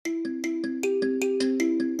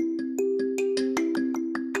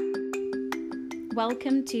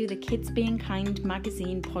Welcome to the Kids Being Kind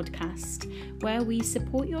magazine podcast, where we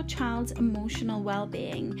support your child's emotional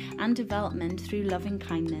well-being and development through loving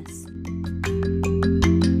kindness.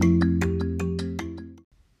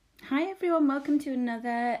 Hi everyone, welcome to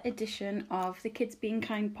another edition of the Kids Being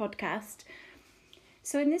Kind podcast.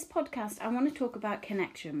 So in this podcast, I want to talk about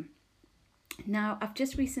connection. Now, I've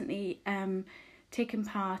just recently taken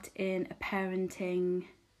part in a parenting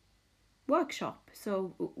workshop.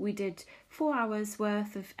 So we did 4 hours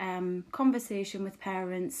worth of conversation with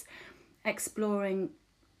parents, exploring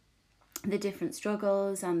the different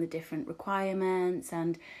struggles and the different requirements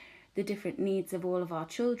and the different needs of all of our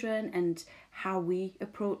children and how we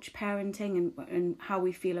approach parenting and how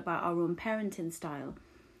we feel about our own parenting style.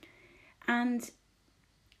 And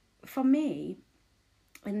for me,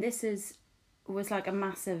 and this was like a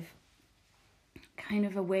massive kind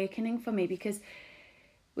of awakening for me, because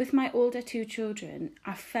with my older 2 children,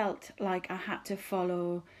 I felt like I had to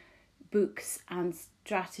follow books and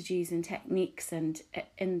strategies and techniques and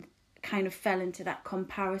kind of fell into that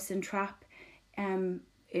comparison trap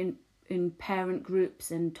in parent groups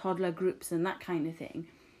and toddler groups and that kind of thing.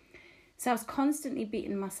 So I was constantly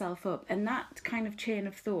beating myself up, and that kind of chain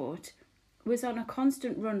of thought was on a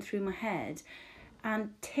constant run through my head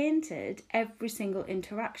and tainted every single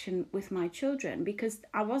interaction with my children, because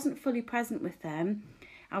I wasn't fully present with them.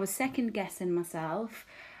 I was second guessing myself.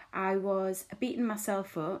 I was beating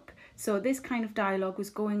myself up. So this kind of dialogue was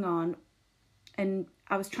going on, and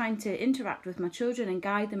I was trying to interact with my children and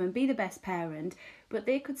guide them and be the best parent, but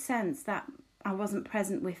they could sense that I wasn't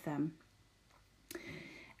present with them.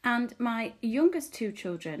 And my youngest 2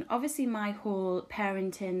 children, obviously my whole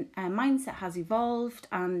parenting mindset has evolved,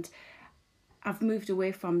 and I've moved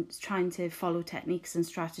away from trying to follow techniques and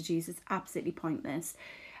strategies. It's absolutely pointless.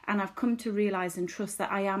 And I've come to realise and trust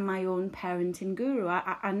that I am my own parenting guru.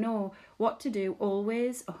 I know what to do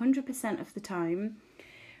always, 100% of the time.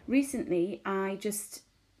 Recently, I just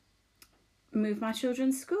moved my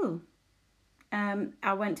children's school.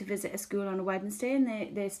 I went to visit a school on a Wednesday, and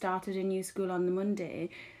they started a new school on the Monday.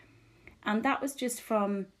 And that was just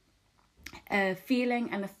from a feeling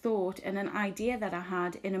and a thought and an idea that I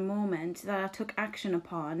had in a moment that I took action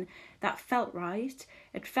upon that felt right.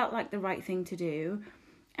 It felt like the right thing to do.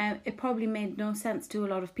 It probably made no sense to a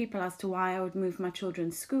lot of people as to why I would move my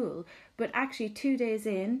children's school, but actually 2 days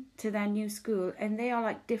in to their new school, and they are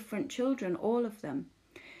like different children, all of them.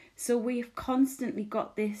 So we've constantly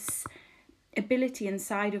got this ability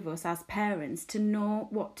inside of us as parents to know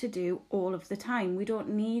what to do all of the time. We don't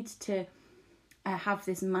need to have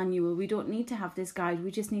this manual. We don't need to have this guide. We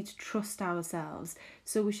just need to trust ourselves.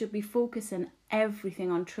 So we should be focusing everything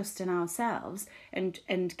on trusting ourselves and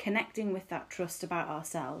connecting with that trust about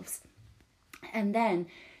ourselves, and then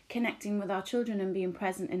connecting with our children and being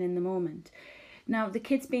present and in the moment. Now, the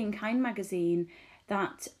Kids Being Kind magazine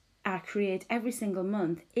that I create every single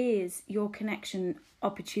month is your connection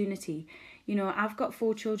opportunity. You know, I've got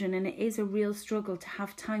 4 children, and it is a real struggle to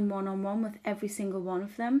have time one-on-one with every single one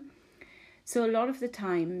of them. So a lot of the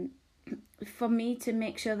time, for me to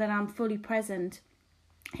make sure that I'm fully present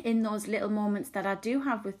in those little moments that I do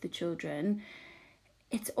have with the children,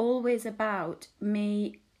 it's always about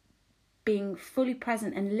me being fully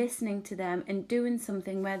present and listening to them and doing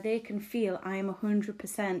something where they can feel I am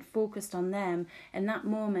 100% focused on them in that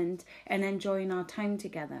moment and enjoying our time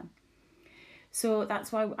together. So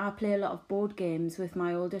that's why I play a lot of board games with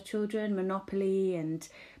my older children, Monopoly, and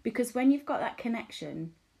because when you've got that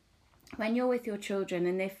connection, when you're with your children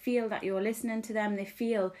and they feel that you're listening to them, they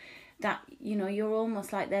feel that, you know, you're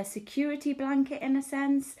almost like their security blanket in a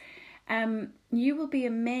sense, you will be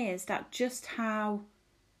amazed at just how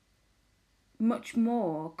much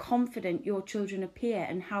more confident your children appear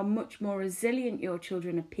and how much more resilient your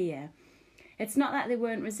children appear. It's not that they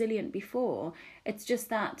weren't resilient before, it's just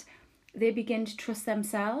that they begin to trust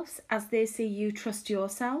themselves as they see you trust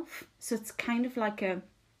yourself. So it's kind of like a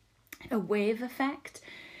wave effect.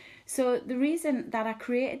 So the reason that I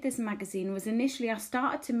created this magazine was initially I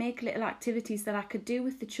started to make little activities that I could do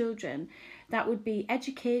with the children that would be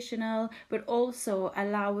educational, but also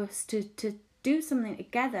allow us to do something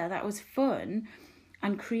together that was fun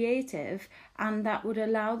and creative, and that would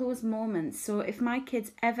allow those moments. So if my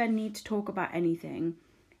kids ever need to talk about anything,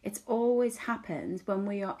 it's always happens when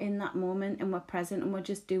we are in that moment and we're present and we're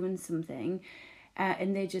just doing something.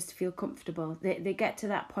 And they just feel comfortable. They get to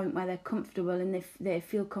that point where they're comfortable and they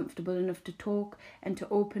feel comfortable enough to talk and to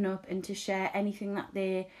open up and to share anything that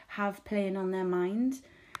they have playing on their mind.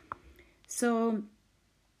 So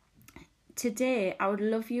today I would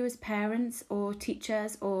love you as parents or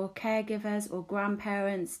teachers or caregivers or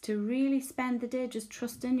grandparents to really spend the day just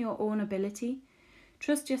trusting your own ability.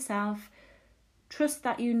 Trust yourself. Trust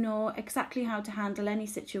that you know exactly how to handle any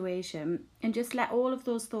situation, and just let all of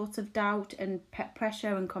those thoughts of doubt and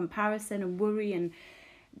pressure and comparison and worry and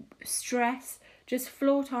stress just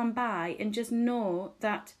float on by, and just know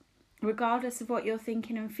that regardless of what you're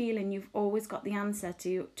thinking and feeling, you've always got the answer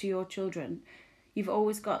to your children. You've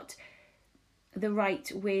always got the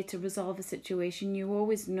right way to resolve a situation. You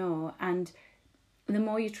always know, and the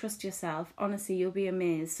more you trust yourself, honestly, you'll be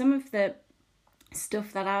amazed. Some of the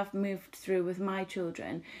stuff that I've moved through with my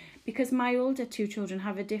children, because my older two children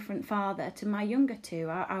have a different father to my younger two.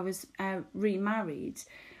 I was remarried,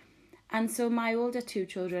 and so my older two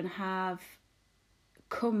children have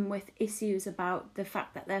come with issues about the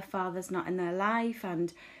fact that their father's not in their life,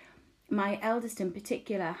 and my eldest in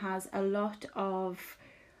particular has a lot of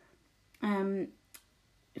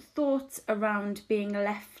thoughts around being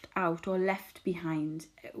left out or left behind,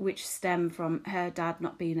 which stem from her dad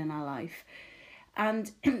not being in her life.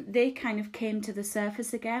 And they kind of came to the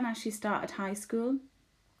surface again as she started high school.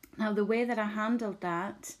 Now, the way that I handled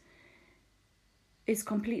that is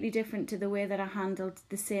completely different to the way that I handled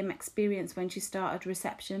the same experience when she started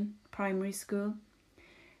reception, primary school.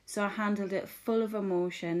 So I handled it full of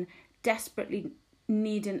emotion, desperately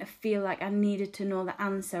needing to feel like I needed to know the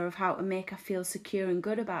answer of how to make her feel secure and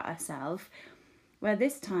good about herself. Where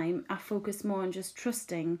this time I focused more on just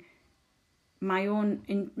trusting my own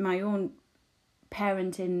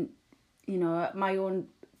parenting, my own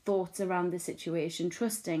thoughts around the situation,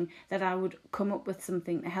 trusting that I would come up with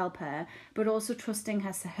something to help her, but also trusting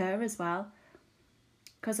her as well,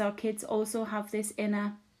 because our kids also have this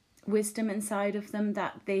inner wisdom inside of them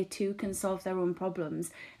that they too can solve their own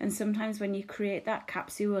problems. And sometimes when you create that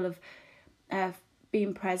capsule of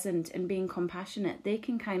being present and being compassionate, they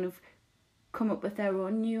can kind of come up with their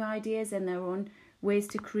own new ideas and their own ways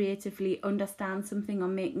to creatively understand something or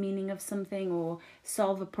make meaning of something or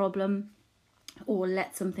solve a problem or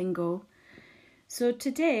let something go. So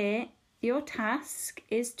today, your task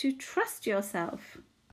is to trust yourself.